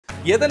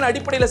எதன்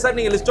அடிப்படையில் சார்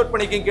நீங்க லிஸ்ட் அவுட்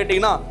பண்ணிருக்கீங்க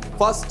கேட்டீங்கன்னா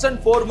ஃபர்ஸ்ட் அண்ட்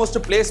ஃபோர்மோஸ்ட்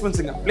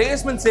பிளேஸ்மெண்ட்ஸ்ங்க.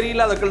 பிளேஸ்மெண்ட்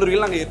சரியில்லாத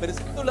கல்லூரிகள் நாங்க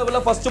பெருசு லெவல்ல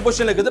ஃபர்ஸ்ட்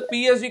பொசிஷன்ல இருக்குது.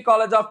 PSG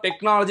college of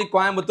technology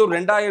Coimbatore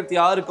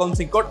 2006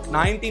 counselling code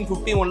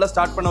 1951ல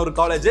start பண்ண ஒரு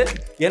college.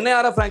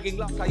 NIRF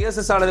ரேங்கிங்ல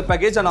highest salary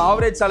package and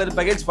average salary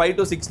package 5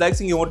 to 6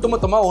 lakhs. இங்க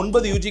ஒட்டுமொத்தமா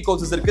 9 UG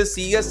கோர்சஸ் இருக்கு.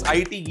 CS,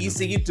 IT,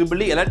 ECE,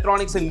 EEE,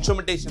 electronics and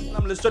இன்ஸ்ட்ருமென்டேஷன்.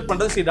 நம்ம லிஸ்ட் அவுட்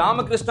பண்றது Sri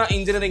Ramakrishna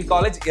engineering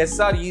college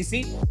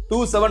SREC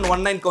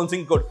 2719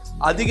 counselling code.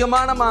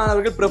 அதிகமான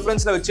மாணவர்கள்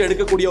பிரெஃபரன்ஸ்ல வச்சு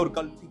எடுக்கக்கூடிய ஒரு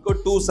கவுன்சிலிங்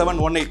கோட்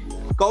 2718.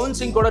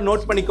 கவுன்சிலிங் கூட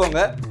நோட் பண்ணிக்கோங்க.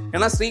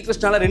 ஏன்னா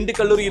ஸ்ரீகிருஷ்ணால 2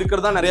 கல்லூரி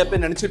இருக்கிறதா நிறைய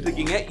பேர் நினைச்சிட்டு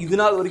இருக்கீங்க. இது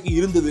நாள் வரைக்கும்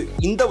இருந்தது.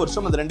 இந்த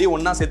வருஷம் அது ரெண்டையும்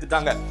ஒண்ணா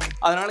சேர்த்துட்டாங்க.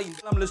 அதனால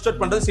இது நம்ம லிஸ்ட்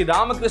அவுட் பண்றது Sri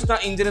Ramakrishna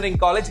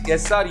engineering college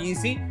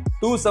SREC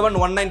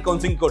 2719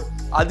 counselling code.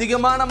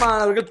 அதிகமான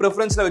மாணவர்கள்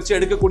பிரெஃபரன்ஸ்ல வச்சு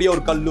எடுக்கக்கூடிய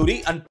ஒரு கல்லூரி.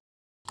 அண்ட்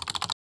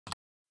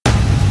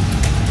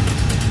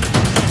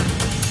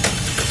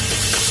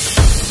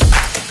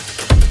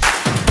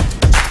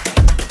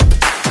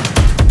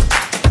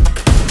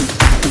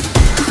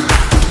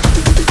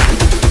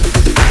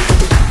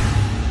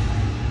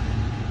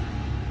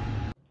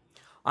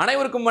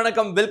அனைவருக்கும்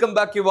வணக்கம். Welcome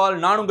back you all.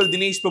 நான் உங்கள்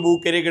Dineshprabhu,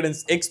 career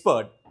guidance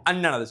expert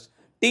and analyst.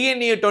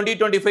 TNEA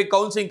 2025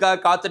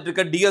 கவுன்சிலிங்காக காத்துட்டு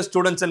இருக்க டியர்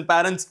ஸ்டூடெண்ட்ஸ் அண்ட்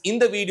பேரண்ட்ஸ்,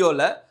 இந்த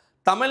வீடியோல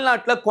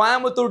தமிழ்நாட்டில்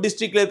கோயம்புத்தூர்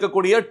டிஸ்ட்ரிக்ட்ல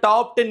இருக்கக்கூடிய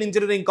டாப் 10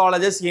 இன்ஜினியரிங்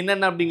காலேஜஸ்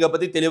என்னென்ன அப்படிங்கிற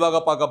பத்தி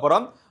தெளிவாக பார்க்க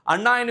போறோம்.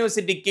 அண்ணா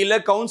யூனிவர்சிட்டி கீழே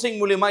கவுன்சிலிங்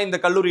மூலியமா இந்த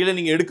கல்லூரியில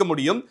நீங்க எடுக்க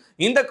முடியும்.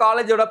 இந்த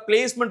காலேஜோட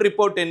பிளேஸ்மெண்ட்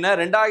ரிப்போர்ட் என்ன,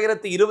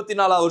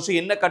 2024 வருஷம்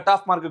என்ன கட்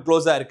ஆஃப் மார்க்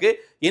க்ளோஸா இருக்கு,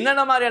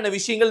 என்னென்ன மாதிரியான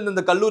விஷயங்கள்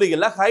இந்த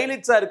கல்லூரிகள்ல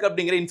ஹைலைட்ஸா இருக்கு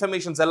அப்படிங்கிற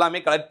இன்ஃபர்மேஷன்ஸ்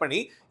எல்லாமே கலெக்ட்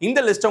பண்ணி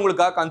இந்த லிஸ்ட்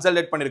உங்களுக்காக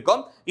கன்சல்டேட்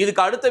பண்ணிருக்கோம்.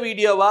 இதுக்கு அடுத்த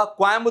வீடியோவா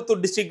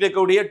கோயம்புத்தூர் டிஸ்ட்ரிக்ட்ல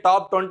இருக்கக்கூடிய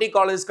டாப் 20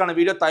 காலேஜஸ்க்கான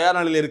வீடியோ தயார்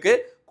நிலையில் இருக்கு.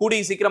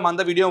 கூடிய சீக்கிரம்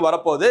அந்த வீடியோ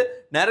வரப்போகுது.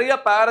 நிறைய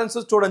பேரண்ட்ஸ்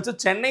ஸ்டூடெண்ட்ஸ்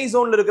சென்னை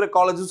ஜோன்ல இருக்கிற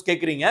காலேஜஸ்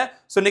கேட்குறீங்க.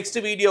 ஸோ நெக்ஸ்ட்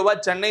வீடியோவா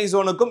சென்னை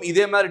ஜோனுக்கும்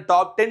இதே மாதிரி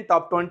top 10,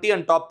 top 20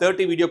 and top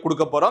 30 video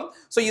கொடுக்க போறோம்.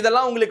 ஸோ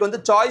இதெல்லாம் உங்களுக்கு வந்து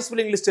சாய்ஸ்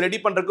ஃபில்லிங் லிஸ்ட் ரெடி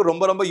பண்றதுக்கு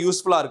ரொம்ப ரொம்ப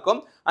யூஸ்ஃபுல்லா இருக்கும்.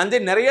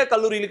 அந்த நிறைய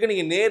கல்லூரிகளுக்கு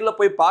நீங்க நேரில்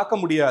போய்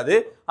பார்க்க முடியாது.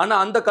 ஆனா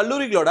அந்த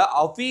கல்லூரிகளோட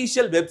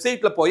அஃபீஷியல்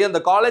வெப்சைட்ல போய்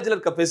அந்த காலேஜ்ல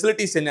இருக்க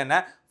ஃபெசிலிட்டிஸ் என்னென்ன,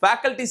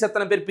 ஃபேக்கல்டிஸ்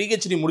எத்தனை பேர்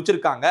PhD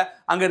முடிச்சிருக்காங்க,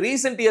 அங்க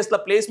ரீசென்ட் இயர்ஸ்ல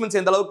பிளேஸ்மெண்ட்ஸ்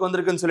எந்த அளவுக்கு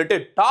வந்திருக்குன்னு சொல்லிட்டு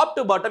டாப்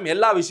டு பாட்டம்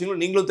எல்லா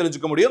விஷயங்களும் நீங்களும்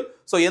தெரிஞ்சுக்க முடியும்.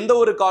 ஸோ எந்த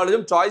ஒரு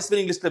காலேஜும் சாய்ஸ்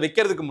ஃபில்லிங் லிஸ்ட்ல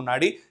வைக்கிறதுக்கு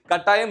முன்னாடி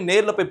கட்டாயம்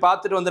நேரில் போய்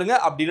பார்த்துட்டு வந்துருங்க.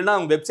 அப்படி இல்லைன்னா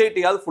அவங்க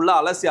வெப்சைட்டையாவது ஃபுல்லா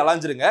அலசி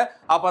அலைஞ்சிருங்க.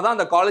 அப்பதான்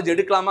அந்த காலேஜ்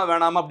எடுக்கலாமா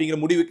வேணாமா அப்படிங்கிற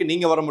முடிவுக்கு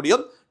நீங்க வர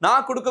முடியும்.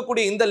 நான்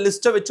கொடுக்கக்கூடிய இந்த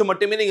லிஸ்ட்டை வச்சு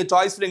மட்டுமே நீங்க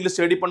சாய்ஸ் ஃபில்லிங்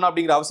லிஸ்ட் ரெடி பண்ணணும்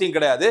அப்படிங்கிற அவசியம்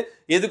கிடையாது.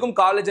 எதுக்கும்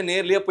காலேஜை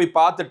நேர்லயே போய்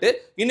பார்த்துட்டு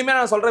இனிமேல்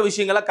நான் சொல்ற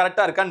விஷயங்கள்லாம்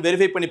கரெக்டா இருக்கான்னு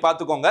வெரிஃபை பண்ணி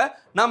பார்த்துக்கோங்க.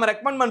 நாம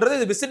ரெக்கமெண்ட் பண்றது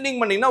இது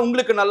விசிட்டிங் பண்ணீங்கன்னா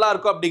உங்களுக்கு நல்லா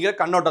இருக்கும் அப்படிங்கிற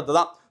கண்ணோட்டத்தை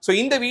தான். ஸோ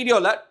இந்த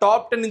வீடியோல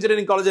டாப் 10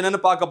 இன்ஜினியரிங் காலேஜ்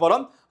என்னன்னு பார்க்க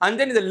போறோம். அண்ட்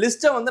தென் இந்த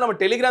லிஸ்ட்டை வந்து நம்ம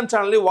டெலிகிராம்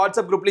சேனல்லையும்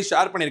வாட்ஸ்அப் குரூப்லையும்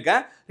ஷேர்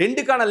பண்ணியிருக்கேன்.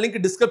 ரெண்டுக்கான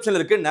லிங்க் டிஸ்கிரிப்ஷன்ல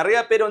இருக்கு. நிறைய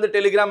பேர் வந்து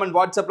டெலிகிராம் அண்ட்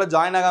வாட்ஸ்அப்ல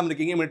ஜாயின் ஆகாம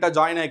இருக்கீங்க, இமிடியா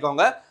join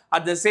ஆயிக்கோங்க.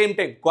 At the same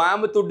time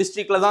Coimbatore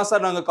டிஸ்ட்ரிக்ட்ல தான்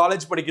சார் நாங்கள்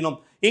காலேஜ் படிக்கணும்.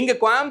 இங்க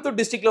கோயம்புத்தூர்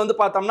டிஸ்ட்ரிக்ட்ல வந்து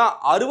பார்த்தோம்னா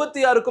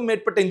 66க்கும்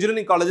மேற்பட்ட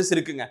இன்ஜினியரிங் காலேஜஸ்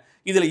இருக்குங்க.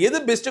 இதுல எது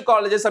பெஸ்ட்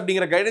காலேஜஸ்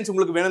அப்படிங்கிற கைடன்ஸ்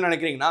உங்களுக்கு வேணும்னு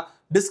நினைக்கிறீங்கன்னா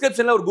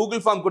டிஸ்கிரிப்ஷன்ல ஒரு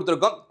கூகுள் ஃபார்ம்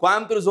கொடுத்துருக்கோம்.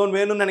 கோயம்புத்தூர் ஜோன்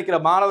வேணும்னு நினைக்கிற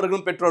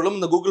மாணவர்களும் பெற்றோர்களும்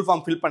இந்த கூகுள்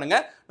ஃபார்ம் ஃபில் பண்ணுங்க.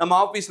 நம்ம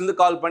ஆஃபீஸ்ல இருந்து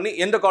கால் பண்ணி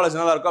எந்த காலேஜ்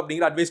நல்லா இருக்கும்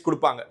அப்படிங்கிற அட்வைஸ்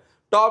கொடுப்பாங்க.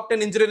 Top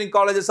 10 engineering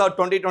colleges R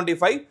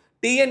 2025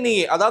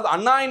 TNEA, அதாவது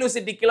அண்ணா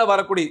யூனிவர்சிட்டி கீழே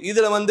வரக்கூடிய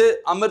இதுல வந்து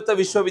அமிர்த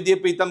விஸ்வ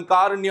வித்யாபீடம்,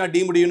 காருண்யா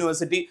டீம்டு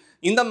யூனிவர்சிட்டி,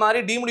 இந்த மாதிரி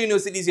டீம்டு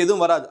யூனிவர்சிட்டிஸ்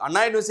எதுவும் வராது.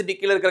 அண்ணா யூனிவர்சிட்டி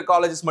கீழே இருக்கிற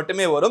காலேஜஸ்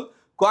மட்டுமே வரும்.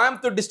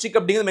 கோயம்புத்தூர் டிஸ்ட்ரிக்ட்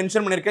அப்படிங்கிறது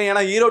மென்ஷன் பண்ணியிருக்கேன்.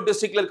 ஏன்னா ஈரோடு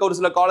டிஸ்ட்ரிக்ட்ல இருக்க ஒரு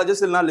சில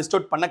காலேஜஸ் நான் லிஸ்ட்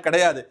அவுட் பண்ண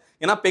கிடையாது.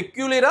 ஏன்னா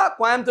பெக்யூலியரா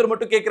கோயம்புத்தூர்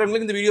மட்டும்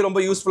கேட்கறவங்களுக்கு இந்த வீடியோ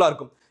ரொம்ப யூஸ்ஃபுல்லா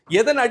இருக்கும்.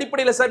 எதன்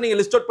அடிப்படையில் சார் நீங்க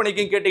லிஸ்ட் அவுட்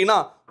பண்ணிருக்கீங்க கேட்டீங்கன்னா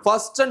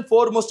ஃபர்ஸ்ட் அண்ட்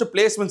ஃபோர்மோஸ்ட்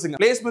பிளேஸ்மெண்ட்ஸ்ங்க.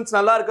 பிளேஸ்மெண்ட்ஸ்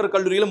நல்லா இருக்கிற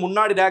கல்லூரியில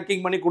முன்னாடி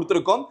ரேங்கிங் பண்ணி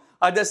கொடுத்துருக்கோம்.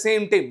 அட் த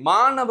சேம் டைம்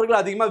மாணவர்கள்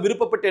அதிகமாக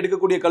விருப்பப்பட்டு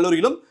எடுக்கக்கூடிய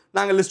கல்லூரிகளும்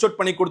நாங்கள் லிஸ்ட் அவுட்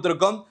பண்ணி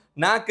கொடுத்துருக்கோம்.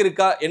 NAC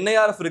இருக்கா,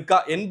 NIRF இருக்கா,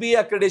 NBA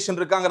அக்ரெடிடேஷன்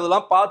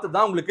இருக்காங்கிறதெல்லாம் பார்த்து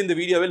தான் உங்களுக்கு இந்த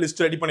வீடியோவை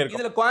லிஸ்ட் ரெடி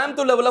பண்ணிருக்கோம். இதுல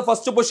கோயம்புத்தூர் லெவலில்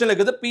ஃபர்ஸ்ட் பொசிஷன்ல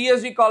இருக்குது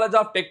PSG college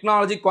of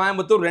technology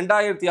Coimbatore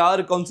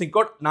 2006 counselling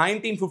code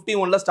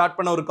 1951ல start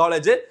பண்ண ஒரு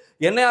காலேஜ்.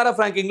 NIRF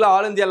ரேங்கிங்ல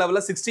ஆல் இந்தியா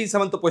லெவலில்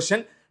 67th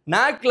பொசிஷன்.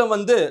 NACல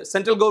வந்து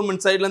சென்ட்ரல்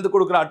கவர்மெண்ட் சைட்ல இருந்து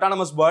கொடுக்குற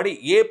அட்டானமஸ் பாடி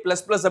A++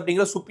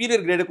 அப்படிங்கிற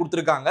சுப்பீரியர் கிரேட்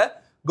கொடுத்துருக்காங்க.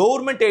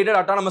 Government aided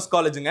autonomous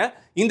காலேஜுங்க.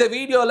 இந்த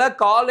வீடியோல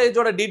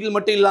காலேஜோட டீடைல்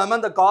மட்டும் இல்லாம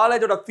அந்த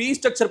காலேஜோட ஃபீஸ்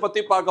ஸ்ட்ரக்சர்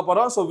பத்தி பார்க்க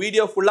போறோம். ஸோ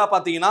வீடியோ ஃபுல்லா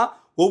பாத்தீங்கன்னா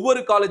ஒவ்வொரு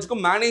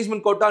காலேஜுக்கும்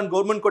management quota and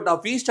government quota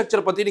fees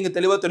structure பத்தி நீங்க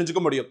தெளிவா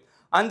தெரிஞ்சுக்க முடியும்.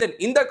 அண்ட் தென்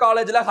இந்த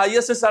காலேஜ்ல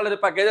highest salary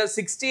package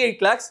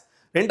 68 lakhs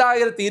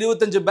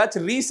 2025 batch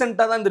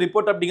ரீசெண்டா தான் இந்த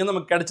ரிப்போர்ட் அப்படிங்கிறது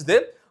நமக்கு கிடைச்சது.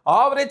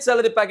 ஆவரேஜ்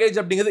salary package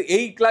அப்படிங்கிறது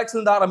 8 lakhs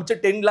இருந்து ஆரம்பிச்சு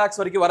 10 lakhs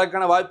வரைக்கும்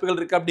வரக்கான வாய்ப்புகள்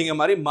இருக்கு அப்படிங்கிற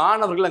மாதிரி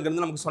மாணவர்கள்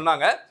அங்கிருந்து நமக்கு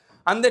சொன்னாங்க.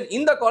 அண்ட் தென்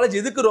இந்த காலேஜ்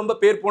எதுக்கு ரொம்ப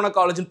பேர் போன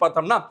காலேஜ்னு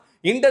பார்த்தோம்னா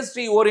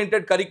இண்டஸ்ட்ரி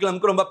ஓரியன்டட்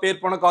கரிக்குலம்க்கு ரொம்ப பேர்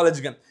போன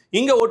காலேஜுங்க.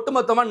 இங்க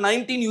ஒட்டுமொத்தமா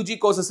 19 UG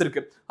கோர்சஸ்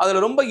இருக்கு. அதுல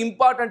ரொம்ப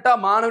இம்பார்ட்டண்டா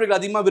மாணவர்கள்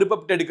அதிகமாக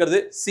விருப்பப்பட்டு எடுக்கிறது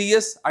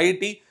CS,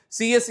 IT,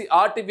 CSE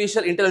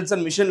artificial intelligence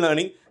and machine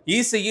learning,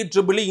 ECE,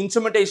 EEE,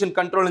 இன்ஸ்ட்ருமென்டேஷன்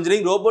control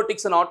engineering,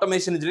 robotics and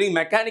automation engineering,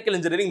 mechanical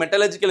engineering,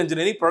 metallurgical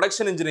engineering,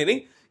 production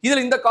engineering.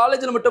 இதுல இந்த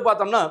காலேஜ்ல மட்டும்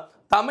பார்த்தோம்னா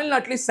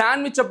தமிழ்நாட்டிலே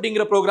சாண்ட்விச்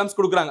அப்படிங்கிற ப்ரோக்ராம்ஸ்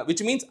கொடுக்குறாங்க,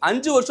 which means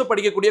 5 வருஷம்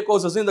படிக்கக்கூடிய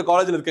கோர்சஸ் இந்த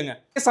காலேஜ்ல இருக்குங்க.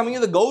 சமயம்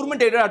இந்த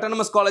கவர்மெண்ட் எய்டட்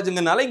அட்டானமஸ்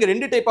காலேஜ்ங்கனால இங்க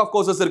ரெண்டு டைப் ஆஃப்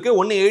கோர்சஸ் இருக்கு.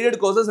 ஒன்னு aided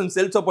courses and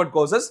self support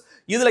courses.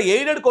 இதுல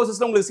எய்டட்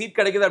கோர்சஸ்ல உங்களுக்கு சீட்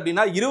கிடைக்குது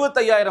அப்படின்னா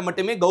 25,000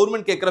 மட்டுமே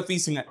கவர்மெண்ட் கேட்கிற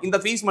ஃபீஸ்ங்க. இந்த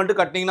ஃபீஸ் மட்டும்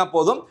கட்டினீங்கன்னா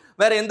போதும்,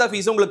 வேற எந்த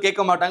ஃபீஸும் உங்களுக்கு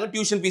கேட்க மாட்டாங்க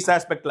டியூஷன் ஃபீஸ்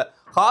ஆஸ்பெக்ட்ல.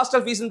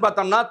 ஹாஸ்டல் ஃபீஸ்னு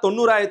பார்த்தோம்னா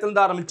 90,000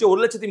 இருந்து ஆரம்பிச்சு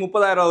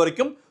 1,30,000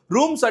 வரைக்கும்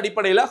ரூம்ஸ்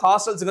அடிப்படையில்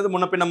ஹாஸ்டல்ஸ்ங்கிறது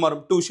முன்ன பின்ன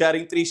வரும். 2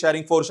 ஷேரிங் 3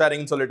 ஷேரிங் 4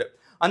 ஷேரிங் சொல்லிட்டு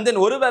அண்ட் தென்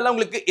ஒருவேளை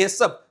உங்களுக்கு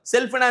எஸ்எஃப்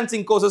செல்ஃப்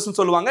ஃபினான்சிங் கோர்சஸ்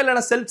சொல்லுவாங்க,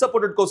 இல்லைன்னா செல்ஃப்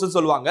சப்போர்ட்டட் கோர்சஸ்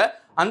சொல்லுவாங்க.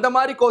 அந்த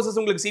மாதிரி கோர்சஸ்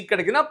உங்களுக்கு சீட்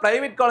கிடைக்குன்னா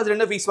பிரைவேட் காலேஜ்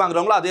என்ன ஃபீஸ்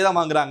வாங்குறாங்களோ அதே தான்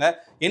வாங்குறாங்க.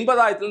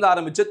 80,000 இருந்து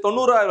ஆரம்பிச்சு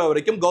 90,000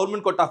 வரைக்கும்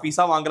கவர்மெண்ட் கோட்டா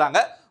ஃபீஸா வாங்குறாங்க.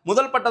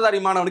 முதல் பட்டதாரி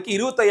மாணவனுக்கு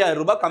 25,000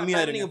 ரூபாய் கம்மியா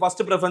இருக்கு. நீங்க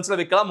ஃபர்ஸ்ட் பிரெஃபரன்ஸ்ல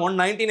வைக்கலாம்.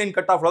 199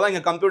 கட் ஆஃப்ல தான்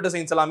இங்க கம்ப்யூட்டர்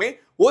சயின்ஸ் எல்லாமே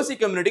ஓசி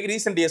கம்யூனிட்டிக்கு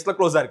ரீசென்ட் இயர்ஸ்ல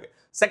க்ளோஸ் ஆயிருக்கு.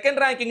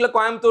 செகண்ட் ரேங்கிங்ல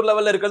கோயம்புத்தூர்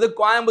லெவல்ல இருக்கிறது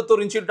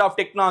Coimbatore institute of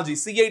technology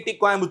CID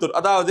Coimbatore.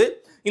 அதாவது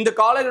இந்த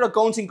காலேஜோட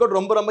கவுன்சிலிங் கோட்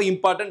ரொம்ப ரொம்ப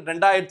இம்பார்ட்டன்ட்.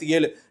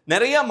 2007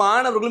 நிறைய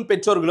மாணவர்களும்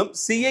பெற்றோர்களும்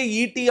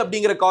சிஐஇடி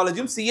அப்படிங்கிற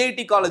காலேஜும்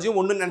சிஐடி காலேஜும்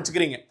ஒன்னு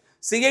நினைச்சுக்கிறீங்க.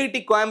 சிஐடி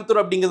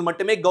கோயம்புத்தூர் அப்படிங்கிறது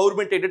மட்டுமே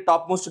government aided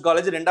top most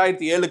college.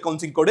 2007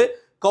 counselling கோடு.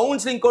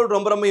 கவுன்சிலிங் கோட்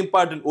ரொம்ப ரொம்ப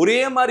இம்பார்ட்டன்ட். ஒரே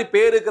மாதிரி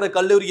பேர் இருக்கிற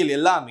கல்லூரிகள்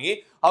எல்லாமே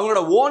அவங்களோட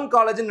ஓன்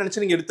காலேஜ்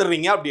நினைச்சு நீங்க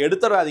எடுத்துறீங்க. அப்படி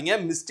எடுத்துறாதீங்க,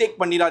 மிஸ்டேக்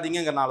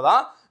பண்ணிடாதீங்கிறனால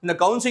தான் இந்த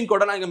கவுன்சிலிங்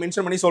கோட நான் இங்க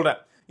மென்ஷன் பண்ணி சொல்றேன்.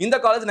 இந்த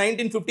காலேஜ்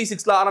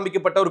 1956ல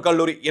ஆரம்பிக்கப்பட்ட ஒரு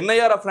கல்லூரி.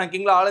 NIRF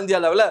ரேங்கிங்ல ஆல்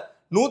இந்தியா லெவல்ல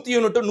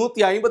 101 to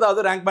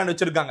 150வது ரேங்க் பேண்ட்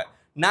வச்சிருக்காங்க.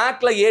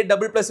 நாக்ல A++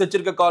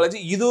 வச்சிருக்க காலேஜ்.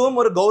 இதுவும்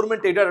ஒரு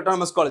கவர்மெண்ட் எய்டட்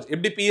அட்டானமஸ் காலேஜ்.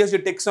 எப்படி பிஎஸ்சி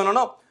டெக்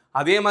சொன்னனோ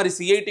அதே மாதிரி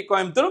CID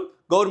Coimbatore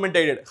government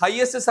aided.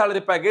 Highest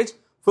salary package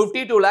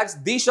 52 lakhs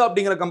Disha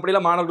அப்படிங்கிற கம்பெனில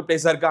மாணவர்கள்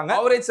பிளேஸ் ஆயிருக்காங்க.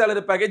 Average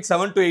salary package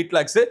 7 to 8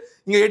 lakhs.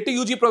 இங்க 8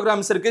 யூஜி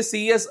ப்ரோக்ராம்ஸ் இருக்கு.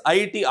 CS,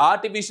 IT,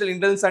 artificial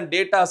intelligence and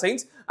data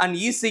science and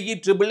ECE,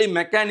 EEE,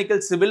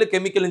 mechanical, civil,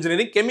 chemical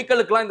engineering.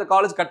 கெமிக்கலுக்குலாம் இந்த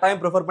college கட்டாயம்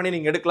ப்ரிஃபர் பண்ணி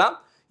நீங்க எடுக்கலாம்.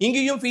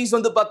 இங்கேயும் ஃபீஸ்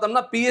வந்து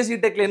பார்த்தோம்னா பிஎஸ்சி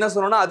டெக்ல என்ன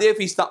சொன்னோம்னா அதே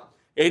ஃபீஸ் தான்.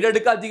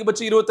 எய்டடுக்கு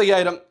அதிகபட்சம்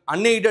 25,000,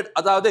 அன்எய்டட்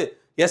அதாவது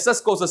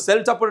எஸ்எஸ் கோர்சஸ்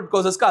செல்ஃப் சப்போர்ட்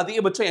கோர்சஸ்க்கு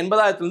அதிகபட்சம்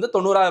 80,000 இருந்து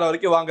 90,000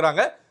 வரைக்கும்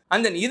வாங்குறாங்க.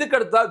 அண்ட் தென் இதுக்கு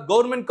அடுத்தா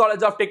government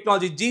college of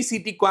technology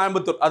GCT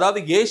Coimbatore. அதாவது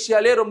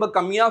ஏசியாலே ரொம்ப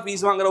கம்மியா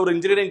ஃபீஸ் வாங்குற ஒரு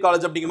இன்ஜினியரிங்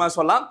காலேஜ் அப்படிங்கிற மாதிரி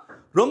சொல்லலாம்.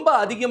 ரொம்ப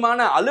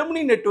அதிகமான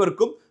அலுமினி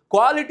நெட்வொர்க்கும்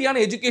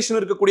குவாலிட்டியான எஜுகேஷன்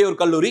இருக்கக்கூடிய ஒரு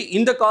கல்லூரி.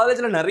 இந்த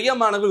காலேஜ்ல நிறைய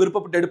மாணவர்கள்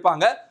விருப்பப்பட்டு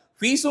எடுப்பாங்க.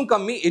 ஃபீஸும்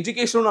கம்மி,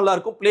 எஜுகேஷனும் நல்லா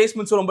இருக்கும்,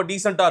 பிளேஸ்மெண்ட்ஸும் ரொம்ப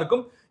டீசென்ட்டா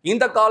இருக்கும்.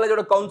 இந்த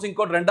காலேஜோட கவுன்சிலிங்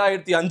கோட்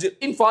 2005.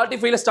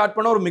 45ல ஸ்டார்ட்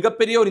பண்ண ஒரு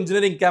மிகப்பெரிய ஒரு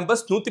இன்ஜினியரிங்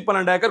கேம்பஸ்.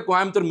 112 ஏக்கர்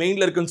கோயம்புத்தூர்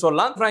மெயின்ல இருக்குன்னு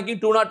சொல்லலாம். Ranking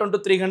 201 to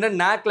 300,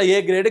 நாக்ல A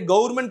great,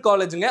 government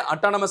காலேஜுங்க,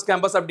 autonomous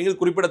campus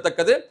அப்படிங்கிறது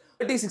குறிப்பிடத்தக்கது.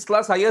 36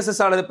 class highest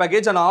salary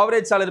package and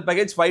average salary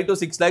package 5 to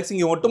 6 lakhs.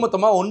 இங்க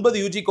ஒட்டுமொத்தமா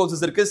 9 யூஜி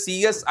கோர்சஸ் இருக்கு.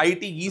 CS,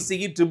 IT, ECE,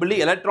 EEE,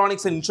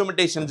 electronics and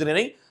instrumentation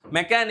engineering,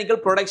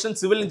 mechanical, production,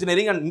 civil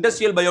engineering and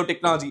industrial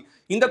biotechnology.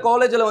 இந்த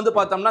காலேஜ்ல வந்து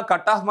பார்த்தோம்னா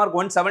cut off mark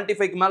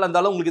 175க்கு மேல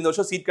இருந்தாலும் உங்களுக்கு இந்த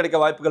வருஷம் சீட் கிடைக்க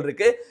வாய்ப்புகள்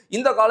இருக்கு.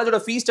 இந்த காலேஜோட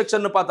ஃபீஸ்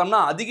ஸ்ட்ரக்சர்னு பார்த்தோம்னா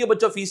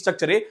அதிகபட்ச ஃபீஸ்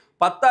ஸ்ட்ரக்சரே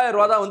 10,000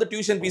 ரூபாய் தான் வந்து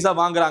டியூஷன் ஃபீஸா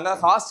வாங்குறாங்க.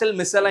 ஹாஸ்டல்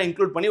மெஸ் எல்லாம்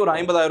இன்க்ளூட் பண்ணி ஒரு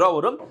 50,000 ரூபாய்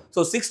வரும்.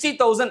 ஸோ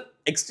 60,000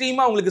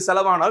 எக்ஸ்ட்ரீமா உங்களுக்கு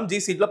செலவானாலும்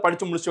GCTல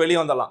படிச்சு முடிச்சு வெளியே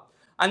வந்துடலாம்.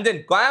 அண்ட் தென்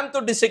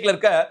கோயம்புத்தூர் டிஸ்ட்ரிக்ட்ல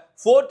இருக்க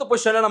 4th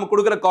பொசிஷன்ல நம்ம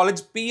கொடுக்குற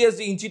college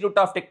PSG institute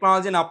of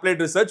technology and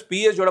applied research.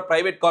 பிஎஸ்சியோட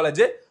private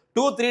college.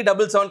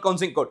 2377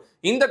 counselling code.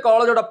 இந்த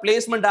காலேஜோட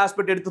பிளேஸ்மெண்ட்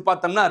ஆஸ்பெக்ட் எடுத்து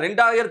பார்த்தோம்னா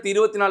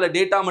 2024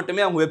 டேட்டா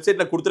மட்டுமே அவங்க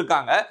வெப்சைட்ல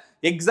கொடுத்துருக்காங்க.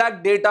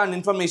 எக்ஸாக்ட் டேட்டா அண்ட்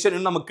இன்ஃபர்மேஷன்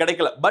இன்னும் நமக்கு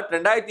கிடைக்கல. பட்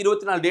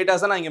 2024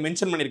 டேட்டாஸை நான் இங்க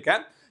மென்ஷன்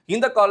பண்ணியிருக்கேன்.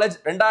 இந்த காலேஜ்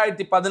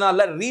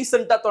 2014ல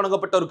ரீசெண்டா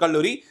தொடங்கப்பட்ட ஒரு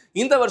கல்லூரி.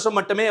 இந்த வருஷம்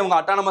மட்டுமே அவங்க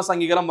அட்டானமஸ்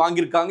அங்கீகாரம்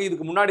வாங்கியிருக்காங்க.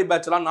 இதுக்கு முன்னாடி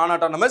பேட்ச்லாம் நான்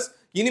அட்டானமஸ்.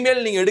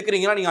 இனிமேல் நீங்க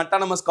எடுக்கிறீங்கன்னா நீங்க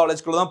அட்டானமஸ்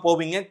காலேஜ்குள்ள தான்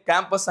போவீங்க.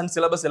 கேம்பஸ் அண்ட்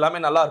சிலபஸ் எல்லாமே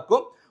நல்லா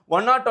இருக்கும்.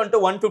 101 to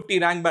 150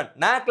 rank pant.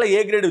 நாக்ல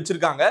A great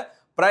வச்சிருக்காங்க.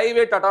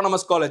 பிரைவேட்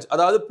அட்டானமஸ் காலேஜ்,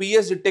 அதாவது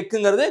பிஎஸ்சி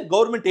டெக்ங்கிறது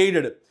கவர்மெண்ட்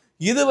எய்டட்.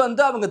 இது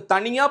வந்து அவங்க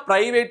தனியா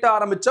பிரைவேட்டா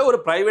ஆரம்பிச்ச ஒரு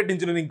private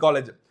engineering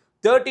college.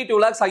 32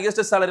 lakhs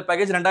highest salary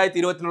package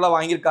 2024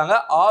 வாங்கியிருக்காங்க.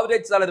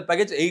 Average salary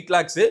package 8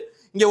 lakhs.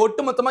 இங்க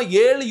ஒட்டுமொத்தமா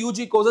 7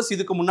 யூஜி கோர்சஸ்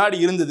இதுக்கு முன்னாடி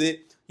இருந்தது.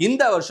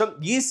 இந்த வருஷம்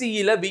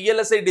ECEல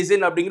VLSI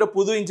டிசைன் அப்படிங்கிற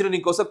புது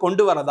இன்ஜினியரிங் கோர்ஸை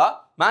கொண்டு வரதா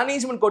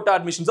மேனேஜ்மெண்ட் கோட்டா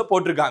அட்மிஷன்ஸை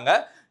போட்டிருக்காங்க.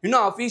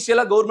 இன்னும்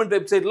அஃபிஷியலா கவர்மெண்ட்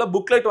வெப்சைட்ல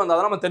புக்லெட்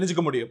வந்தாதான் நம்ம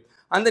தெரிஞ்சுக்க முடியும்.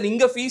 அந்த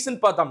இங்க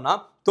ஃபீஸ்ன்னு பார்த்தோம்னா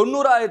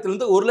 90,000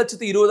 இருந்து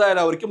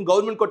 1,20,000 வரைக்கும்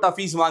கவர்மெண்ட் கோட்டா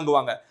ஃபீஸ்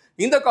வாங்குவாங்க.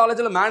 இந்த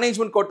காலேஜ்ல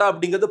மேனேஜ்மெண்ட் கோட்டா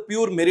அப்படிங்கிறது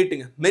பியூர்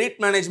மெரிட்டுங்க. மெரிட்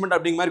மேனேஜ்மெண்ட்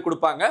அப்படிங்கிற மாதிரி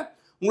கொடுப்பாங்க.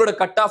 உங்களோட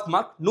கட் ஆஃப்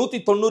மார்க்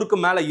 190க்கு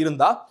மேல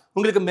இருந்தா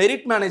உங்களுக்கு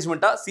மெரிட்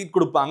மேனேஜ்மெண்டா சீட்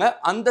கொடுப்பாங்க.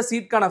 அந்த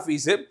சீட்கான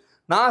ஃபீஸ்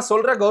நான்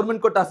சொல்ற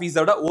கவர்மெண்ட் கோட்டா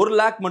ஃபீஸை விட 1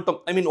 lakh மட்டும்,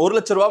 ஐ மீன் 1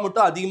 லட்ச ரூபாய்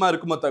மட்டும் அதிகமா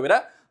இருக்குமோ தவிர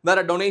வேற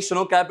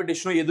டொனேஷனோ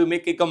கேபிடேஷனோ எதுவுமே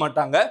கேட்க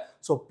மாட்டாங்க.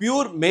 ஸோ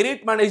பியூர்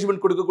மெரிட்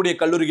மேனேஜ்மெண்ட் கொடுக்கக்கூடிய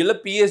கல்லூரிகளில்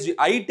PSG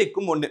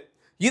ஐடெக்கும் ஒன்று.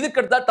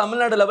 இதுக்கடுத்தா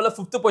தமிழ்நாடு லெவலில்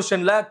 5th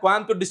பொசிஷன்ல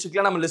கோயம்புத்தூர்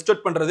டிஸ்ட்ரிக்ட்ல நம்ம லிஸ்ட்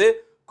அவுட் பண்றது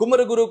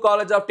குமரகுரு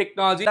காலேஜ் ஆஃப்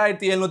டெக்னாலஜி.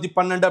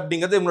 1712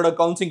 அப்படிங்கிறது இவங்களோட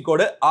கவுன்சிலிங்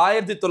கோடு.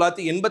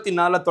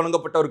 1984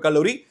 தொடங்கப்பட்ட ஒரு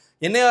கல்லூரி.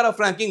 NIRF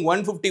ranking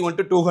 151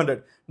 to 200.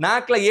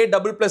 நாக்ல A++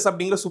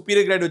 அப்படிங்கிற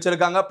சுப்பீரியர் கிரேட்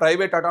வச்சிருக்காங்க.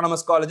 Private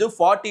autonomous college.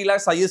 40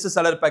 lakhs highest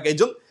salary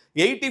பேக்கேஜும்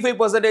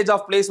 85%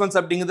 of placements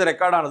அப்படிங்கிறது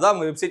ரெக்கார்ட் ஆனதா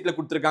அவங்க வெப்சைட்ல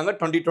கொடுத்துருக்காங்க.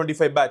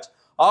 2025 batch.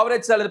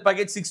 Average salary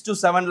package 6 to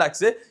 7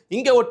 lakhs.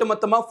 இங்க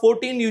ஒட்டுமொத்தமா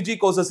 14 UG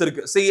கோர்சஸ்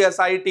இருக்கு. CS,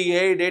 IT,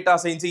 AI, data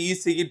science,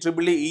 ECE,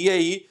 EEE,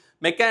 EIE,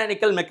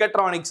 mechanical,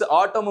 mechatronics,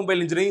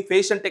 automobile engineering,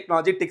 fashion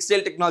technology,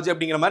 textile technology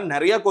அப்படிங்கிற மாதிரி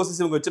நிறைய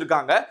கோர்சஸ் இவங்க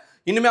வச்சிருக்காங்க.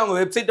 இனிமே அவங்க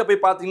வெப்சைட்டை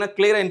போய் பார்த்தீங்கன்னா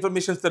கிளியரா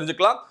இன்ஃபர்மேஷன்ஸ்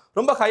தெரிஞ்சுக்கலாம்.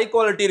 ரொம்ப ஹை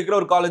குவாலிட்டி இருக்கிற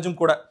ஒரு காலேஜும்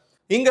கூட.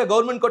 இங்க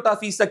கவர்மெண்ட் கோட்டா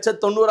ஃபீஸ் ஸ்ட்ரக்சர்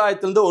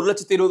 90,000 இருந்து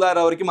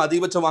 1,20,000 வரைக்கும்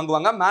அதிகபட்சம்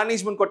வாங்குவாங்க.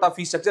 மேனேஜ்மெண்ட் கோட்டா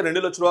ஃபீஸ் ஸ்ட்ரக்சர்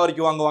 2 லட்சம் ரூபாய்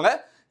வரைக்கும் வாங்குவாங்க.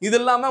 இது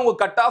இல்லாம உங்க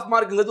கட் ஆஃப்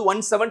மார்க்ங்கிறது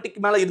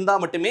 170க்கு மேல இருந்தா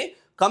மட்டுமே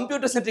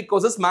computer centric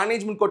courses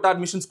management quota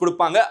admissions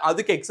கொடுப்பாங்க.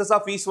 அதுக்கு எக்ஸஸா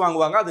ஃபீஸ்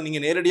வாங்குவாங்க. அது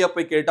நீங்க நேரடியா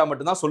போய் கேட்டா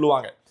மட்டும் தான்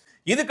சொல்லுவாங்க.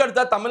 இதுக்கு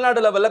அடுத்த தமிழ்நாடு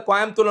லெவல்ல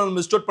கோயம்புத்தூர்ல நம்ம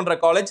இன்ஸ்டிட்யூட் பண்ற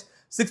காலேஜ்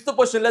 6th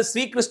பொசிஷன்ல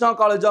Sri Krishna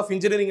college of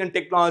engineering and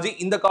technology.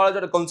 இந்த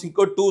காலேஜோட கவுன்சிலிங்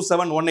கோட்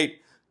 2718.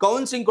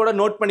 கவுன்சிலிங் கூட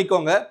நோட்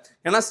பண்ணிக்கோங்க.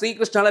 ஏன்னா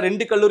ஸ்ரீகிருஷ்ணால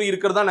 2 கல்லூரி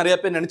இருக்கிறதா நிறைய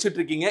பேர் நினைச்சிட்டு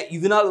இருக்கீங்க.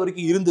 இது நாள்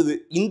வரைக்கும் இருந்தது.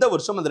 இந்த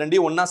வருஷம் அந்த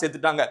 2ஐயும் ஒண்ணா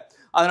சேர்த்துட்டாங்க.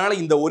 அதனால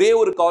இந்த ஒரே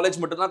ஒரு காலேஜ்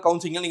மட்டும் தான்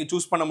கவுன்சிலிங்ல நீங்க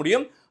சூஸ் பண்ண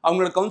முடியும்.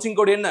 அவங்களோட கவுன்சிலிங்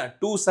கோட் என்ன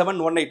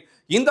 2718.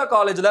 இந்த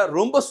காலேஜ்ல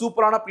ரொம்ப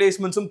சூப்பரான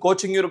பிளேஸ்மெண்ட்ஸும்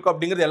கோச்சிங்கும் இருக்கும்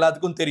அப்படிங்கிறது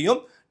எல்லாத்துக்கும்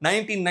தெரியும்.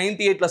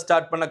 1998ல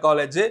ஸ்டார்ட் பண்ண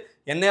காலேஜ்.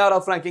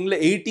 NIRF ரேங்கிங்ல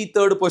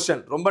 83rd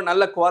position. ரொம்ப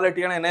நல்ல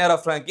குவாலிட்டியான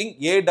NIRF ranking.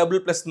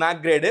 A++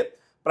 snack grade.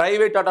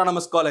 Private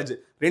autonomous college.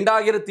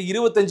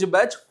 2025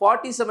 batch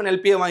 47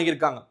 LPA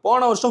வாங்கியிருக்காங்க. போன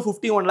வருஷம்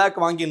 51 lakh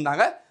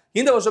வாங்கியிருந்தாங்க.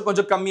 இந்த வருஷம்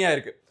கொஞ்சம் கம்மியா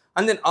இருக்கு.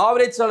 And then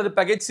average salary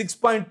package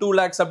 6.2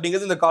 lakhs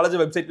அப்படிங்கிறது இந்த காலேஜ்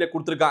வெப்சைட்ல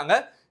கொடுத்துருக்காங்க.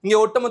 இங்க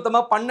ஒட்டுமொத்தமா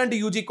 12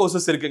 UG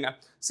கோர்சஸ் இருக்குங்க.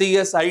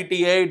 CS, IT,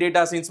 AI,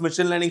 data science,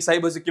 machine learning,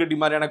 cyber security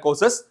மாதிரியான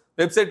கோர்சஸ்.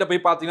 வெப்சைட்டை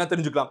போய் பார்த்தீங்கன்னா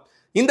தெரிஞ்சுக்கலாம்.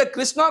 இந்த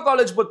கிருஷ்ணா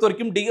காலேஜ் பொறுத்த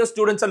வரைக்கும் dear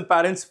students and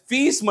parents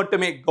fees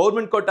மட்டுமே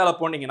கவர்மெண்ட் கோட்டால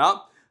போனீங்கன்னா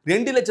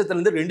 2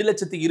 லட்சத்திலிருந்து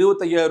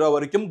 2,25,000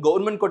 வரைக்கும்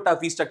கவர்மெண்ட் கோட்டா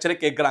ஃபீஸ் ஸ்ட்ரக்சரை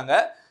கேட்கறாங்க.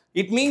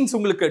 இட் மீன்ஸ்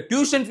உங்களுக்கு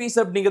டியூஷன் ஃபீஸ்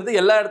அப்படிங்கிறது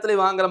எல்லா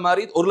இடத்துலையும் வாங்குற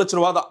மாதிரி 1 லட்ச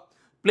ரூபா தான்.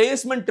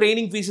 பிளேஸ்மெண்ட்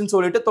ட்ரைனிங் ஃபீஸ்ன்னு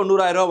சொல்லிட்டு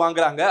 90,000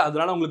 வாங்குறாங்க.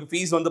 அதனால உங்களுக்கு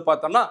ஃபீஸ் வந்து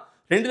பார்த்தோம்னா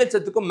 2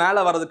 லட்சத்துக்கும்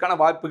மேலே வரதுக்கான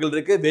வாய்ப்புகள்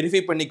இருக்கு.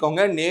 வெரிஃபை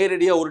பண்ணிக்கோங்க.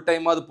 நேரடியாக ஒரு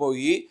டைமாவது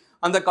போய்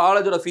அந்த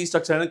காலேஜோட ஃபீஸ்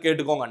ஸ்ட்ரக்சர்னு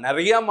கேட்டுக்கோங்க.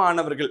 நிறைய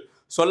மாணவர்கள்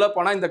சொல்ல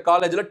போனால் இந்த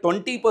காலேஜில்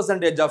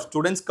 20% ஆஃப்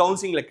ஸ்டூடெண்ட்ஸ்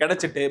கவுன்சிலிங்கில்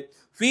கிடைச்சிட்டு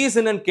ஃபீஸ்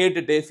என்னன்னு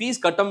கேட்டுட்டு ஃபீஸ்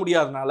கட்ட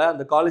முடியாதனால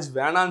அந்த காலேஜ்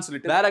வேணான்னு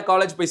சொல்லிட்டு வேற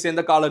காலேஜ் போய்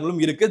சேர்ந்த காலேஜும்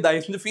இருக்கு.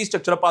 தயவு செஞ்சு ஃபீஸ்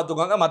ஸ்ட்ரக்சரை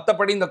பார்த்துக்கோங்க.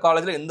 மற்றபடி இந்த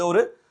காலேஜில் எந்த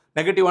ஒரு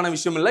நெகட்டிவான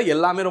விஷயம் இல்லை.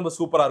 எல்லாமே ரொம்ப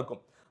சூப்பராக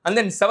இருக்கும். அண்ட்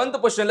தென் 7th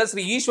பொசிஷன்ல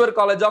Sri Ishwar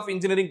college of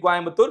engineering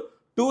Coimbatore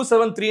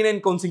 2739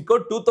 counselling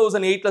code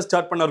 2008ல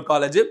start பண்ண ஒரு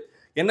college.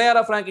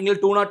 NIRF ரேங்கிங்ல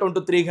 201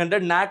 to 300,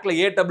 NACல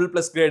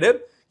A++ grade.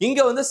 இங்க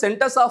வந்து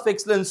சென்டர்ஸ் ஆஃப்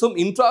எக்ஸலன்ஸும்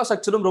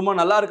இன்ஃப்ராஸ்ட்ரக்சரும் ரொம்ப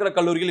நல்லா இருக்கிற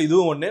கல்லூரிகள்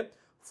இதுவும் ஒன்று.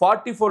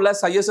 44 lakhs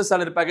ISS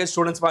salary package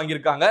students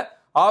வாங்கியிருக்காங்க.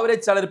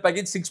 Average salary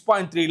package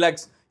 6.3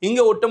 lakhs. இங்க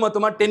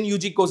ஒட்டுமொத்தமா 10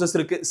 UG கோர்சஸ்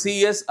இருக்கு.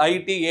 CS,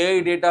 IT, AI,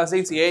 data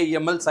science,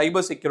 AIML,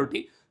 cyber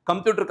security,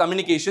 computer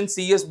communication,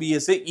 CS,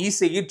 BSc,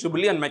 ECE,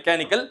 EEE and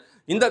mechanical.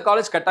 இந்த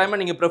காலேஜ் கட்டாயமா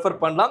நீங்க ப்ரிஃபர்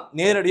பண்ணலாம்.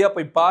 நேரடியா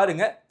போய்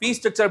பாருங்க. ஃபீஸ்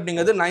ஸ்ட்ரக்சர்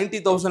அப்படிங்கிறது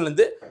 90,000ல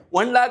இருந்து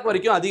 1 lakh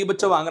வரைக்கும்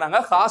அதிகபட்சம் வாங்குறாங்க.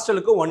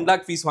 ஹாஸ்டலுக்கு 1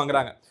 lakh ஃபீஸ்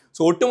வாங்குறாங்க.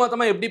 ஸோ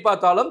ஒட்டுமொத்தமா எப்படி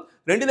பார்த்தாலும்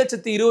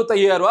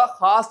 2,25,000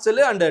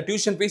 ஹாஸ்டல் அண்ட்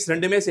டியூஷன் ஃபீஸ்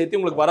ரெண்டுமே சேர்த்து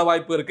உங்களுக்கு வர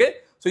வாய்ப்பு இருக்கு.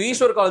 ஸோ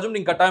ஈஸ்வர் காலேஜும்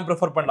நீங்க கட்டாயம்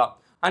ப்ரிஃபர் பண்ணலாம்.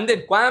 அண்ட்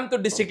தென்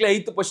கோயம்புத்தூர் டிஸ்ட்ரிக்ட்ல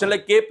 8th பொசிஷன்ல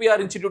KPR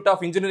institute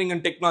of engineering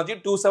and technology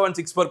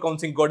 2764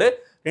 counselling கோடு.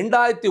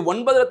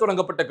 2009ல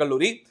தொடங்கப்பட்ட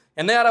கல்லூரி.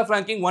 NIRF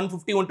ranking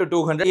 151 to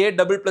 200,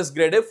 A++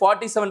 grade,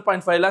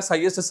 47.5 lakhs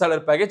ISS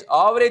salary package,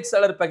 average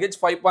salary package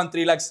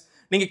 5.3 lakhs.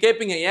 நீங்க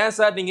கேட்பீங்க ஏன்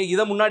சார் நீங்க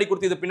இதை முன்னாடி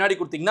கொடுத்து இதை பின்னாடி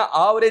கொடுத்தீங்கன்னா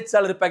ஆவரேஜ்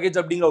salary package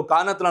அப்படிங்கிற ஒரு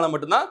காரணத்தினால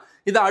மட்டும்தான்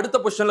இதை அடுத்த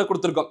பொசிஷன்ல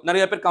கொடுத்துருக்கோம்.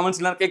 நிறைய பேர்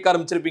கமெண்ட்ஸ் எல்லாம் கேட்க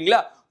ஆரம்பிச்சிருப்பீங்களா?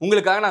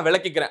 உங்களுக்காக நான்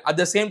விளக்கிக்கிறேன். அட்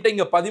த சேம் டைம்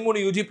இங்க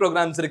 13 UG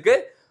ப்ரோக்ராம்ஸ் இருக்கு.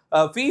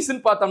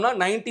 ஃபீஸ்ன்னு பார்த்தோம்னா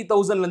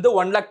 90,000ல இருந்து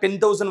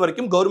 1,10,000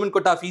 வரைக்கும் கவர்மெண்ட்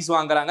கோட்டா ஃபீஸ்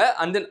வாங்குறாங்க.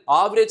 And then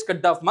average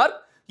cut off mark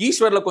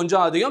ஈஸ்வர்ல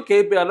கொஞ்சம் அதிகம்,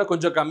 KPRல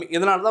கொஞ்சம் கம்மி.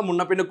 இதனால தான்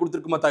முன்ன பின்ன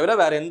கொடுத்துருக்குமே தவிர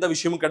வேற எந்த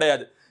விஷயமும்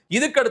கிடையாது.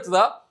 இதுக்கு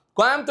அடுத்ததா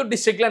கோயம்புத்தூர்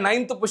டிஸ்ட்ரிக்ட்ல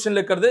 9th பொசிஷன்ல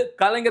இருக்கிறது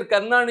கலைஞர்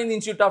Karunanidhi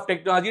institute of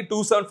technology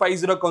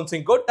 2750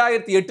 counselling code.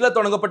 2008ல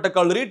தொடங்கப்பட்ட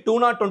கல்லூரி.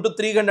 201 to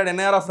 300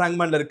 NIRF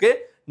ரேங்க்மெண்ட்ல இருக்கு.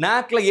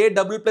 NACல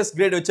A++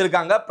 கிரேட்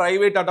வச்சிருக்காங்க.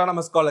 Private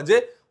autonomous college.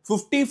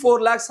 54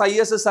 lakhs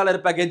ISS salary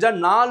package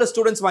 4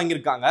 students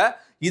வாங்கியிருக்காங்க.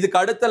 இதுக்கு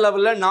அடுத்த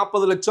லெவல்ல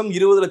 40 லட்சம்,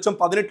 20 லட்சம்,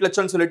 18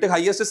 லட்சம் சொல்லிட்டு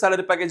ஹையஸ்ட்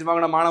salary package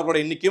வாங்கின மாணவர்களோட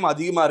எண்ணிக்கையும்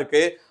அதிகமா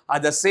இருக்கு.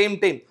 At the same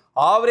time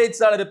average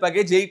salary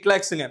package 8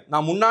 lakhsங்க.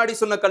 நான் முன்னாடி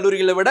சொன்ன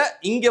கல்லூரிகளை விட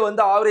இங்க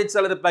வந்து ஆவரேஜ்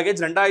salary package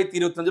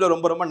 2025ல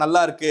ரொம்ப ரொம்ப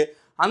நல்லா இருக்கு.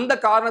 அந்த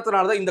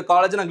காரணத்தினால தான் இந்த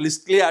காலேஜ் நாங்கள்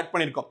லிஸ்ட்லயே ஆட்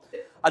பண்ணியிருக்கோம்.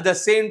 At the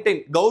same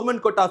time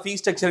government quota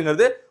fees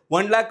ஸ்ட்ரக்சர்ங்கிறது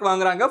 1 lakh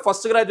வாங்குறாங்க.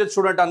 ஃபர்ஸ்ட் கிராஜுவேட்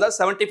ஸ்டூடெண்ட் இருந்தால்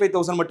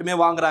 75,000 மட்டுமே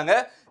வாங்குறாங்க.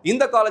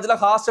 இந்த காலேஜ்ல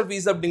ஹாஸ்டல்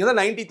ஃபீஸ் அப்படிங்கிறது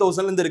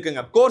 90,000ல இருந்து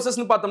இருக்குங்க.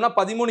 கோர்சஸ்னு பார்த்தோம்னா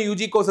 13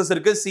 UG கோர்சஸ்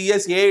இருக்கு.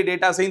 CS, AI,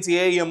 data science,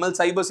 AIML,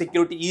 cyber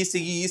security,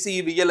 ECE, ECE,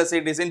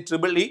 VLSI design,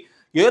 EEE,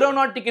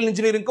 aeronautical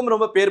இன்ஜினியரிங்கும்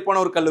ரொம்ப பேர் போன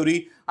ஒரு கல்லூரி.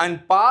 அண்ட்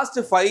பாஸ்ட்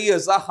 5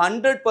 இயர்ஸா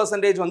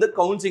 100% வந்து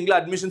கவுன்சிலிங்ல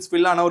அட்மிஷன்ஸ்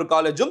ஃபில் ஆன ஒரு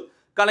காலேஜும்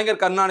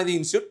கலைஞர் கருணாநிதி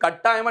இன்ஸ்டிடியூட்.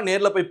 கட்டாயமா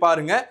நேர்ல போய்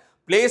பாருங்க.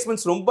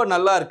 பிளேஸ்மெண்ட்ஸ் ரொம்ப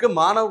நல்லா இருக்கு.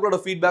 மாணவர்களோட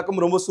ஃபீட்பேக்கும்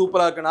ரொம்ப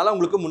சூப்பரா இருக்கனால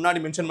உங்களுக்கு முன்னாடி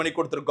மென்ஷன் பண்ணி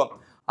கொடுத்துருக்கோம்.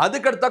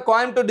 அதுக்கடுத்த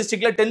கோயம்புத்தூர்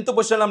டிஸ்ட்ரிக்ட்ல 10th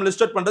பொசிஷன் நம்ம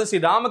லிஸ்ட் பண்றது Sri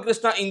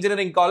Ramakrishna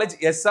engineering college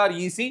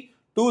SREC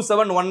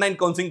 2719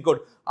 counselling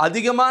code.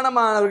 அதிகமான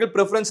மாணவர்கள்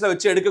ப்ரிஃபரன்ஸ்ல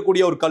வச்சு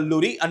எடுக்கக்கூடிய ஒரு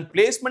கல்லூரி. அண்ட்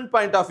பிளேஸ்மெண்ட்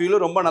பாயிண்ட் ஆஃப் வியூல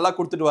ரொம்ப நல்லா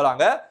கொடுத்துட்டு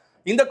வராங்க.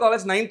 இந்த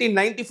காலேஜ்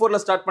 1994ல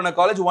ஸ்டார்ட் பண்ண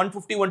காலேஜ்.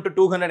 151 to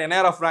 200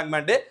 NIRF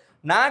ரேங்க்மெண்ட்.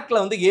 NACல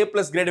வந்து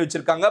A+ கிரேட்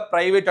வச்சிருக்காங்க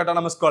பிரைவேட்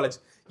அட்டானமஸ் காலேஜ்.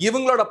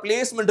 இவங்களோட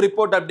பிளேஸ்மெண்ட்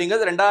ரிப்போர்ட்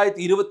அப்படிங்கிறது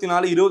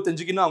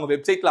 2024-25க்கு இன்னும் அவங்க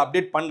வெப்சைட்ல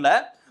அப்டேட் பண்ணல.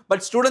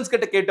 பட் ஸ்டூடெண்ட்ஸ்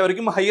கிட்ட கேட்ட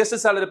வரைக்கும்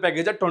ஹையஸ்ட் சேலரி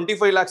பேக்கேஜா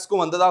 25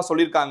 lakhsக்கும் வந்ததா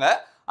சொல்லியிருக்காங்க.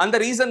 அந்த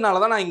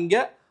ரீசன்னால தான் நான் இங்க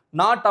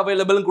நாட்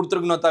அவைலபிள்னு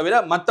கொடுத்துருக்கணும் தவிர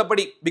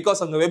மற்றபடி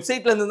பிகாஸ் அவங்க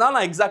வெப்சைட்ல இருந்து தான்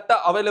நான் எக்ஸாக்டா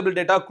அவைலபிள்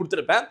டேட்டா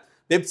கொடுத்துருப்பேன்.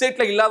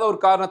 வெப்சைட்ல இல்லாத ஒரு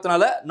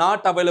காரணத்தினால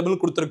நாட் அவைலபிள்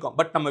கொடுத்துருக்கோம்.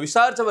 பட் நம்ம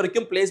விசாரிச்ச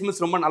வரைக்கும்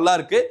பிளேஸ்மெண்ட்ஸ் ரொம்ப நல்லா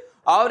இருக்கு.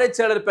 ஆவரேஜ்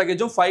சேலரி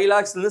பேக்கேஜும் 5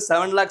 lakhs இருந்து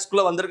 7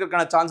 lakhsக்குள்ள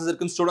வந்திருக்கிறதுக்கான சான்சஸ்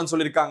இருக்குன்னு ஸ்டூடெண்ட்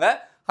சொல்லியிருக்காங்க.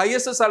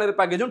 ஹையஸ்ட் சேலரி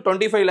பேக்கேஜும்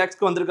 25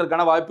 lakhsக்கு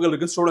வந்திருக்கிறதுக்கான வாய்ப்புகள்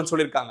இருக்குன்னு ஸ்டூடெண்ட்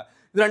சொல்லியிருக்காங்க.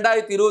 இது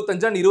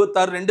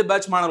 2025-26 2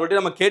 பேட்ச் மாணவர்கள்ட்ட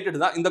நம்ம கேட்டுட்டு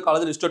தான் இந்த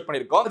காலேஜ் லிஸ்ட்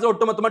பண்ணியிருக்கோம். இதுல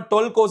ஒட்டுமொத்தமா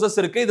 12 கோர்சஸ்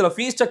இருக்கு. இதுல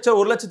ஃபீஸ் ஸ்ட்ரக்சர்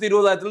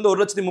 1,20,000 இருந்து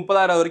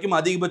 1,30,000 வரைக்கும்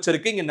அதிகபட்சம்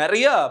இருக்கு. இங்க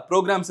நிறைய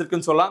ப்ரோக்ராம்ஸ்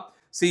இருக்குன்னு சொல்லலாம்.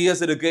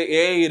 சிஎஸ் இருக்கு,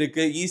 ஏஐ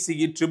இருக்கு,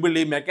 ECE,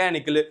 triple E,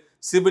 mechanical,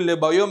 civil,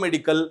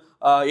 biomedical,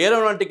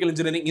 aeronautical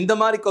engineering இந்த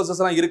மாதிரி கோர்சஸ்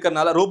எல்லாம்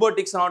இருக்கறனால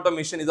ரோபோட்டிக்ஸ் அண்ட்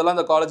ஆட்டோமேஷன் இதெல்லாம்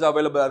இந்த காலேஜ்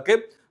அவைலபிளா இருக்கு.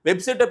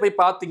 வெப்சைட்டை போய்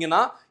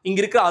பார்த்தீங்கன்னா இங்க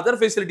இருக்க அதர்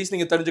ஃபெசிலிட்டிஸ்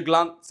நீங்க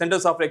தெரிஞ்சுக்கலாம்.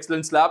 Centres of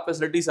excellence, lab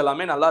facilities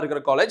எல்லாமே நல்லா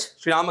இருக்கிற college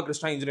Sri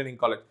Ramakrishna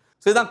engineering college.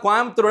 So இதுதான்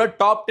கோயம்புத்தூரோட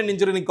டாப் 10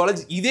 இன்ஜினியரிங்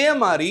காலேஜ். இதே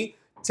மாதிரி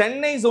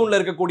சென்னை ஜோன்ல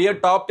இருக்கக்கூடிய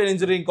டாப் 10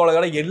 இன்ஜினியரிங்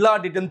காலேஜோட எல்லா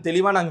டீட்டெயிலும்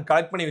தெளிவாக நாங்கள்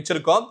கலெக்ட் பண்ணி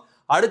வச்சிருக்கோம்.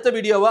 அடுத்த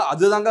வீடியோவா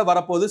அதுதாங்க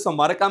வரப்போகுது. ஸோ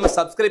மறக்காம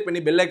சப்ஸ்கிரைப்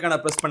பண்ணி பெல் ஐக்கானை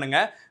ப்ரெஸ் பண்ணுங்க.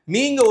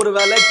 நீங்க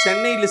ஒருவேளை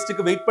சென்னை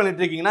லிஸ்ட்டுக்கு வெயிட்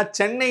பண்ணிட்டு இருக்கீங்கன்னா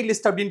சென்னை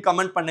லிஸ்ட் அப்படின்னு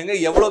கமெண்ட் பண்ணுங்க.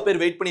 எவ்வளவு பேர்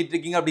வெயிட் பண்ணிட்டு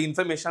இருக்கீங்க அப்படி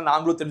இன்ஃபர்மேஷன்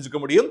நாங்களும் தெரிஞ்சுக்க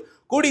முடியும்.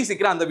 கூடிய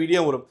சீக்கிரம் அந்த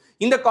வீடியோ வரும்.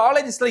 இந்த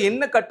காலேஜஸ்ல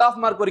என்ன கட் ஆஃப்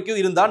மார்க் வரைக்கும்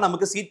இருந்தா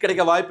நமக்கு சீட்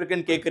கிடைக்க வாய்ப்பு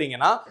இருக்குன்னு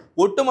கேட்கறீங்கன்னா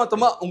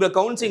ஒட்டுமொத்தமா உங்க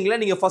கவுன்சிலிங்ல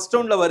நீங்க ஃபர்ஸ்ட்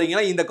ரவுண்ட்ல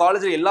வரீங்கன்னா இந்த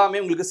காலேஜ்ல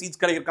எல்லாமே உங்களுக்கு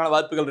சீட்ஸ் கிடைக்கிறதுக்கான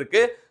வாய்ப்புகள்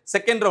இருக்கு.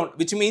 செகண்ட் ரவுண்ட்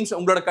விச் மீன்ஸ்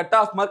உங்களோட கட்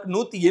ஆஃப் மார்க்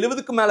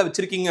 170க்கு மேல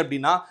வச்சிருக்கீங்க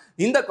அப்படின்னா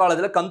இந்த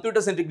காலேஜ்ல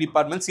கம்ப்யூட்டர் சென்ட்ரிக்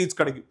டிபார்ட்மெண்ட் சீட்ஸ்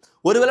கிடைக்கும்.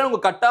 ஒருவேளை உங்க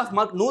கட் ஆஃப்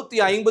மார்க்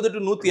 150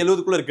 to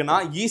 170க்குள்ள இருக்குன்னா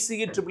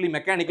இசிஇ, ட்ரிபிள்இ,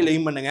 மெக்கானிக்கல்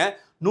எய்ம் பண்ணுங்க.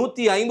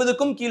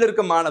 150க்கும் கீழே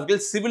இருக்க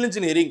மாணவர்கள் சிவில்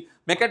இன்ஜினியரிங்,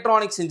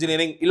 மெக்கட்ரானிக்ஸ்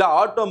இன்ஜினியரிங் இல்ல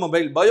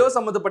ஆட்டோமொபைல், பயோ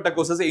சம்பந்தப்பட்ட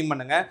கோர்சஸ் எய்ம்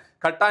பண்ணுங்க.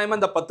 கட்டாயமா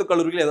இந்த 10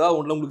 கல்லூரிகள் ஏதாவது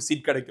ஒன்று உங்களுக்கு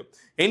சீட் கிடைக்கும்.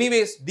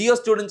 Anyways dear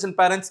students and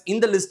parents,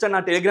 இந்த லிஸ்ட்டை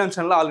நான் டெலிகிராம்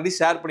சேனல்ல ஆல்ரெடி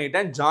ஷேர்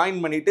பண்ணிட்டேன்.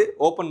 ஜாயின் பண்ணிட்டு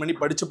ஓப்பன் பண்ணி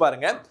படிச்சு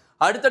பாருங்க.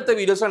 அடுத்தடுத்த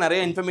வீடியோஸ்ல நிறைய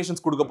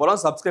இன்ஃபர்மேஷன்ஸ் கொடுக்க போறோம்.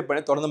 சப்ஸ்கிரைப்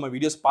பண்ணி தொடர்ந்து நம்ம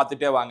வீடியோஸ்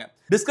பார்த்துட்டே வாங்க.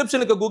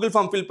 டிஸ்கிரிப்ஷனுக்கு கூகுள்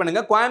ஃபார்ம் ஃபில்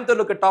பண்ணுங்க.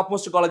 கோயம்புத்தூர்ல இருக்க டாப்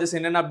மோஸ்ட் காலேஜஸ்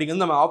என்னென்ன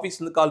அப்படிங்கிறது நம்ம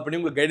ஆஃபீஸ்ல இருந்து கால் பண்ணி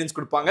உங்களுக்கு கைடன்ஸ்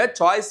கொடுப்பாங்க.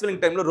 சாய்ஸ்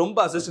ஃபில்லிங் டைம்ல ரொம்ப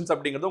அசிஸ்டன்ஸ்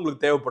அப்படிங்கிறது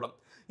உங்களுக்கு தேவைப்படும்.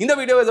 இந்த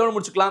வீடியோவை இதோட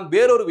முடிச்சுக்கலாம்.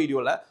 வேறொரு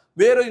வீடியோல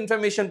வேறொரு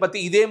இன்ஃபர்மேஷன்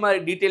பத்தி இதே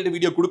மாதிரி டீடைல்டு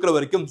வீடியோ கொடுக்குற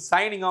வரைக்கும்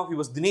signing off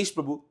your Dinesh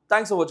Prabhu.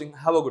 Thanks for வாட்சிங்.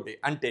 Have a good day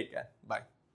and take care. By.